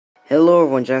Hello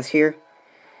everyone, John's here,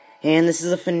 and this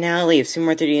is the finale of Super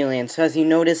Mario 3D Land. So as you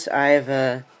notice,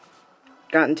 I've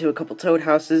gotten to a couple Toad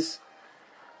houses,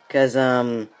 because,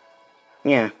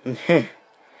 yeah.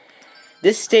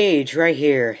 This stage right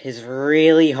here is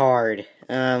really hard.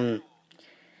 Yeah,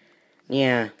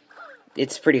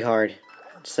 it's pretty hard.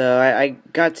 So I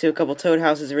got to a couple Toad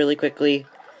houses really quickly,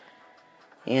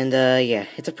 and, yeah,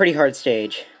 it's a pretty hard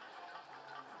stage.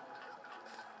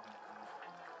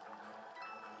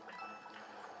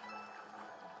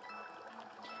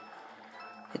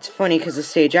 It's funny because the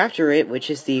stage after it, which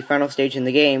is the final stage in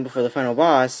the game before the final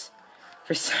boss,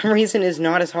 for some reason is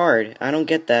not as hard. I don't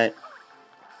get that.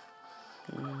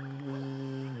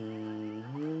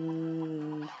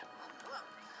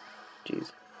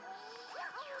 Jeez.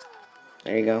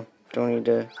 There you go. Don't need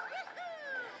to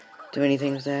do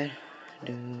anything with that.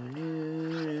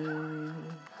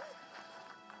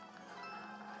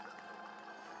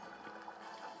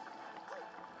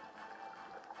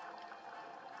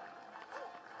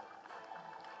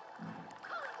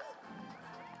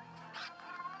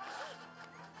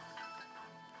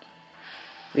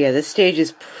 But yeah, this stage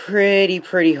is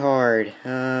pretty hard.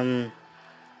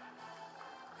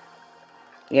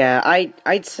 Yeah,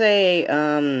 I'd say,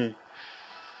 a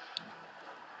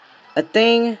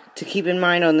thing to keep in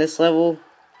mind on this level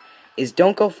is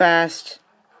don't go fast,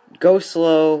 go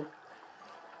slow,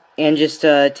 and just,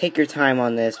 take your time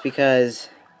on this, because...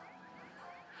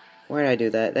 Why did I do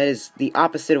that? That is the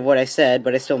opposite of what I said,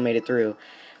 but I still made it through.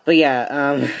 But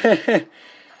yeah,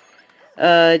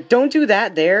 don't do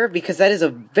that there, because that is a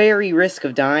very risk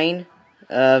of dying.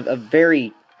 A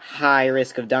very high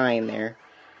risk of dying there.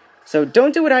 So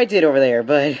don't do what I did over there,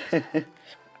 but...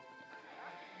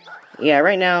 yeah,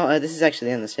 right now, this is actually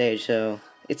the end of the stage, so...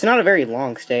 It's not a very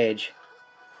long stage.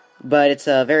 But it's,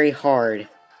 very hard.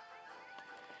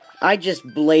 I just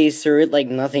blazed through it like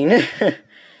nothing.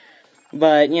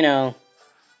 But, you know...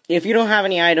 If you don't have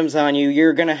any items on you,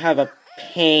 you're gonna have a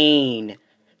pain.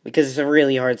 Because it's a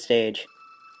really hard stage.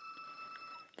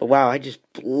 But wow, I just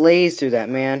blazed through that,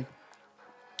 man.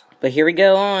 But here we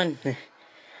go on.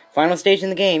 Final stage in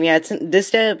the game. Yeah,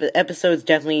 this episode's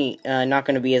definitely not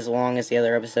going to be as long as the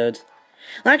other episodes.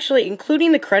 Actually,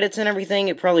 including the credits and everything,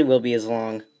 it probably will be as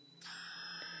long.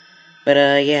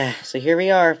 But, yeah. So here we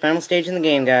are. Final stage in the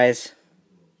game, guys.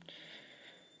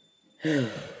 Okay,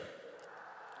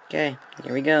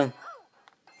 here we go.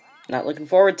 Not looking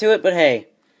forward to it, but hey.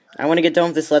 I want to get done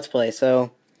with this Let's Play,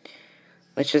 so...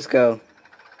 Let's just go.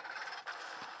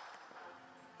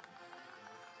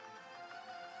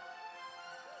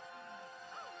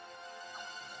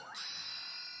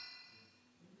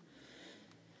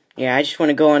 Yeah, I just want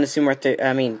to go on to Super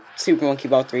Monkey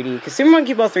Ball 3D, because Super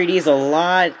Monkey Ball 3D is a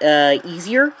lot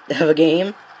easier of a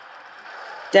game.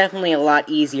 Definitely a lot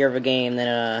easier of a game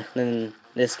than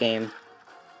this game.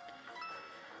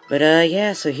 But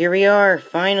yeah, so here we are,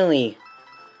 finally.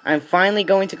 I'm finally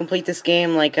going to complete this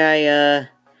game like I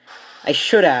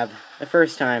should have the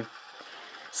first time.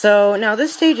 So now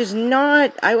this stage is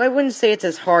not, I wouldn't say it's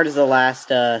as hard as the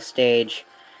last stage,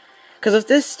 because with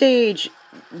this stage,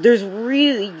 there's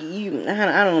really,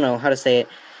 I don't know how to say it.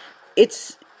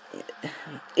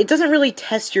 It doesn't really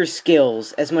test your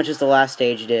skills as much as the last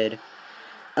stage did.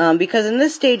 Because in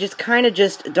this stage, it's kind of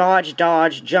just dodge,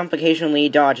 dodge, jump occasionally,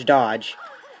 dodge, dodge.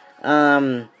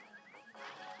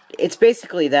 It's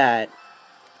basically that.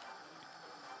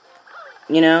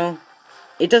 You know?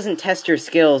 It doesn't test your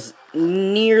skills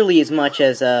nearly as much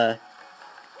as, as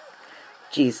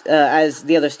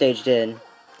the other stage did.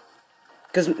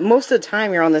 Because most of the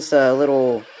time you're on this,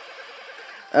 little,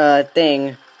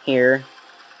 thing here.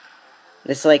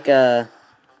 This, like,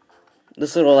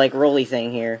 this little, like, rolly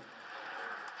thing here.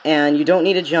 And you don't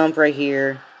need to jump right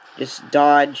here. Just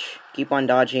dodge, keep on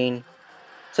dodging.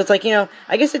 So it's like, you know,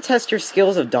 I guess it tests your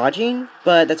skills of dodging,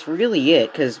 but that's really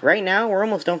it, because right now we're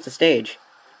almost done with the stage.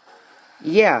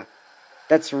 Yeah,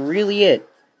 that's really it.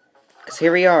 Because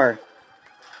here we are.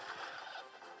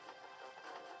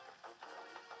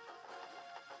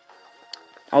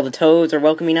 All the Toads are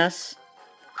welcoming us.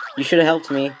 You should have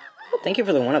helped me. Thank you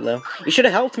for the one-up, though. You should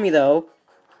have helped me, though.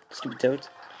 Stupid Toads.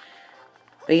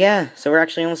 But yeah, so we're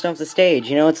actually almost done with the stage.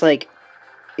 You know, it's like,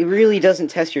 it really doesn't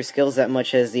test your skills that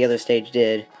much as the other stage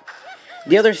did.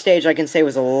 The other stage, I can say,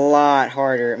 was a lot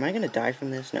harder. Am I gonna die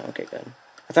from this? No, okay, good.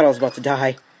 I thought I was about to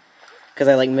die. Because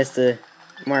I, like, missed the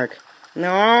mark.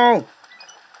 No!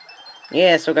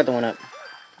 Yeah, still got the one-up.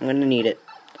 I'm gonna need it.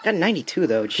 I got 92,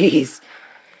 though. Jeez.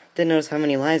 Didn't notice how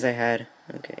many lives I had.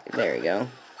 Okay, there we go.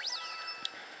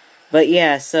 But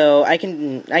yeah, so I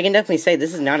can definitely say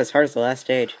this is not as hard as the last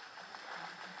stage.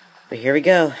 But here we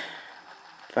go.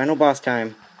 Final boss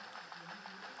time.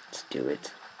 do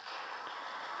it.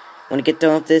 Want to get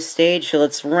done with this stage, so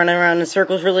let's run around in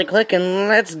circles really quick and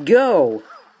let's go!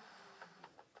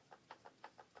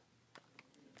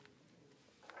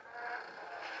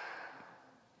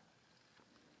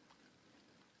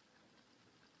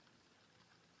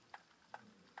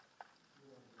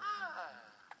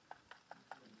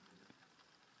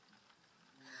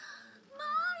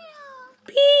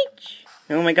 Peach!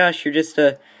 Oh my gosh, you're just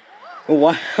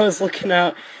while I was looking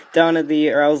I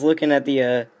was looking at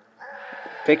the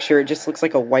picture, it just looks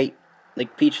like a white,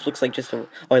 like Peach looks like just a,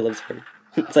 oh, it looks pretty.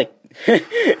 It's like,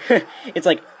 it's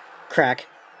like, crack.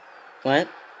 What?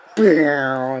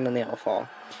 And then they all fall.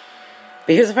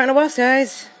 But here's the final boss,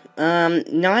 guys.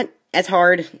 Not as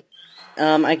hard.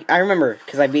 I remember,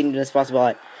 because I've beaten this boss a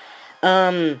lot.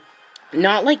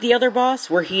 Not like the other boss,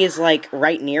 where he is, like,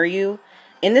 right near you.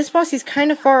 In this boss, he's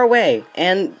kind of far away,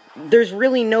 and there's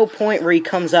really no point where he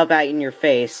comes up at you in your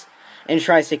face and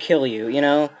tries to kill you, you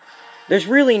know? There's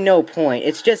really no point.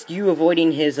 It's just you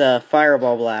avoiding his,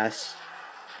 fireball blasts,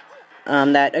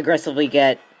 that aggressively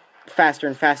get faster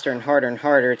and faster and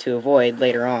harder to avoid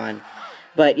later on.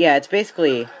 But, yeah, it's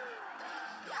basically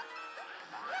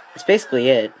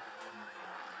it.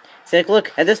 It's like,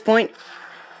 look, at this point,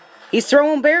 he's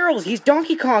throwing barrels! He's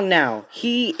Donkey Kong now!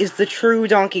 He is the true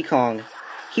Donkey Kong.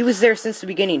 He was there since the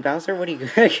beginning. Bowser, what are you...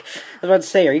 I was about to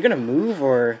say, are you gonna move,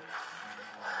 or...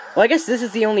 Well, I guess this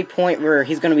is the only point where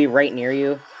he's gonna be right near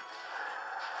you.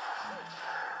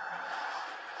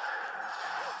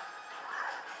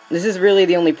 This is really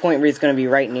the only point where he's gonna be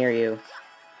right near you.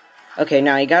 Okay,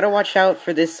 now you gotta watch out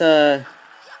for this,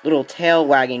 little tail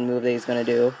wagging move that he's gonna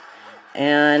do.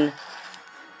 And...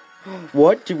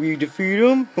 What? Did we defeat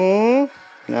him? Huh?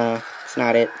 No, it's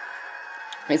not it.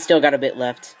 It's still got a bit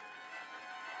left.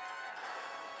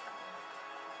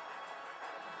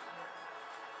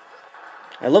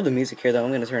 I love the music here, though.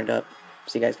 I'm gonna turn it up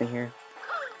so you guys can hear.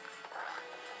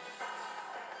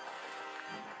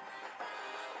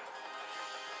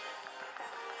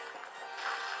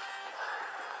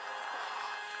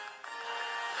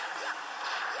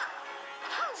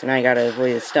 So now you gotta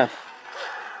avoid this stuff.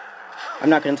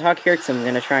 I'm not gonna talk here because I'm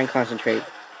gonna try and concentrate.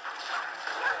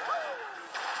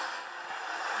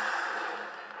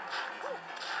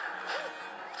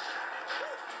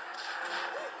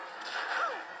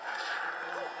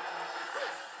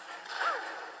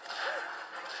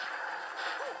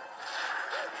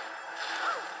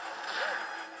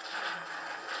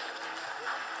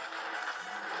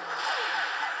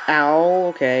 Ow,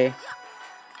 okay.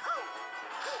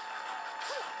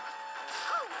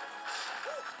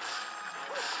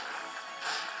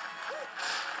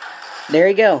 There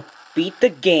you go. Beat the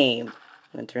game.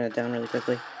 I'm gonna turn it down really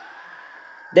quickly.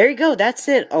 There you go, that's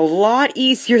it. A lot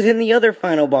easier than the other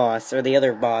final boss, or the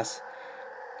other boss.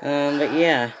 But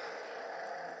yeah.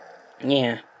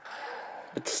 Yeah.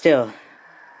 But still.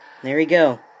 There you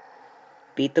go.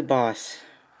 Beat the boss.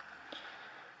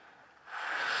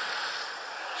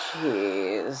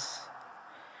 Jeez.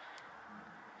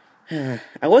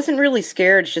 I wasn't really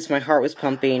scared, it's just my heart was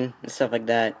pumping and stuff like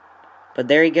that. But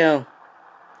there you go.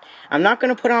 I'm not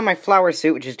going to put on my flower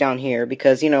suit, which is down here,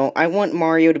 because, you know, I want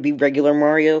Mario to be regular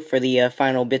Mario for the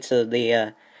final bits of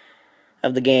the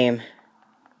game.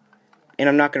 And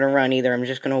I'm not going to run either, I'm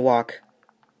just going to walk.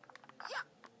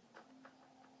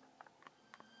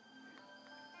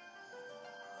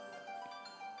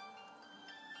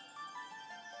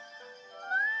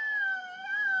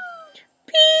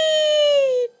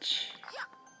 Peach!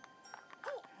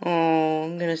 Oh,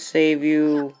 I'm gonna save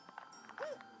you.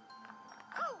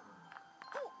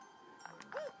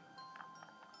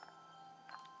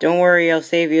 Don't worry, I'll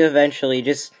save you eventually.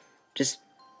 Just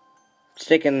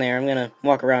stick in there. I'm gonna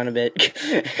walk around a bit.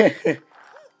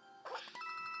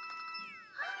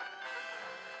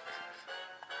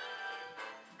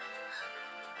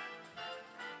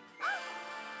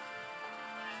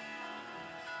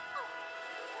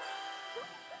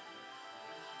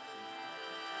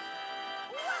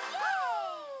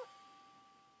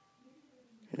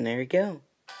 And there you go.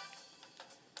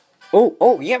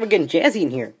 Oh, yeah, we're getting jazzy in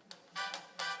here.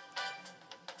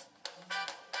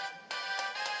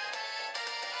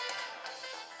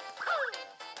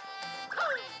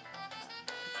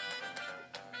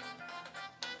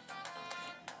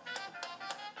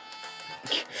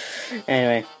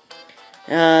 Anyway,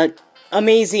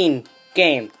 amazing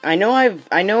game. I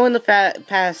know in the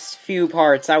past few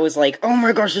parts I was like, oh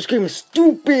my gosh, this game is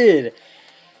stupid.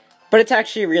 But it's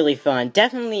actually really fun.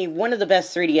 Definitely one of the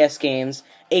best 3DS games.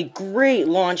 A great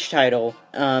launch title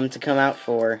to come out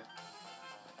for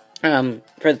the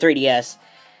 3DS.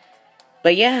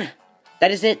 But yeah,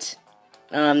 that is it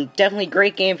Definitely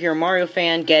great game if you're a Mario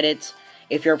fan, get it.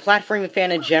 If you're a platforming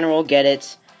fan in general, get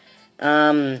it.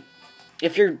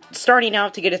 If you're starting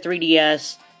out to get a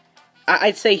 3DS,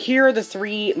 I'd say here are the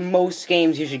 3 most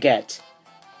games you should get.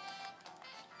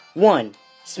 1.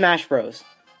 Smash Bros.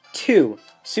 2.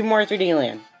 Super Mario 3D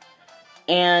Land.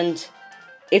 And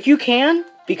if you can,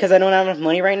 because I don't have enough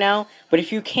money right now, but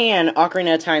if you can,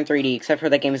 Ocarina of Time 3D, except for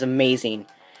that game is amazing.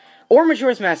 Or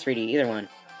Majora's Mask 3D, either one.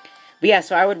 But yeah,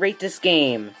 so I would rate this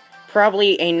game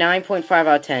probably a 9.5 out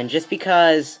of 10, just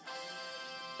because...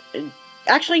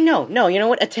 Actually, no, you know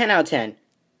what? A 10 out of 10.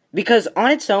 Because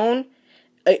on its own,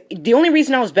 the only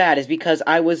reason I was bad is because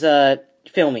I was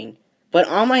filming. But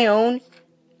on my own,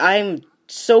 I'm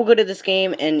so good at this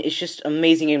game, and it's just an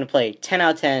amazing game to play. 10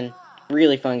 out of 10,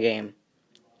 really fun game.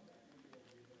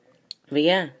 But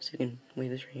yeah, so we can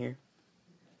leave this right here.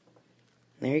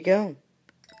 There you go.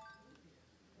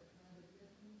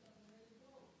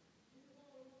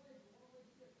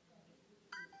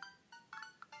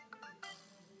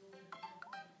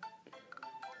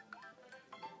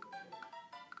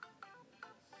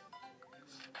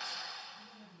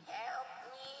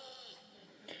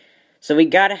 So we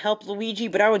gotta help Luigi,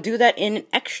 but I will do that in an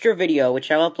extra video,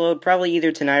 which I'll upload probably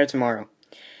either tonight or tomorrow.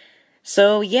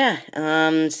 So yeah,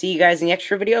 see you guys in the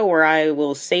extra video where I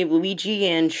will save Luigi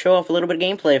and show off a little bit of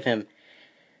gameplay of him.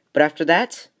 But after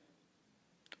that,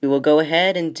 we will go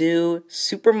ahead and do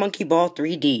Super Monkey Ball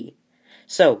 3D.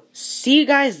 So, see you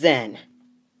guys then.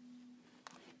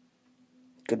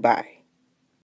 Goodbye.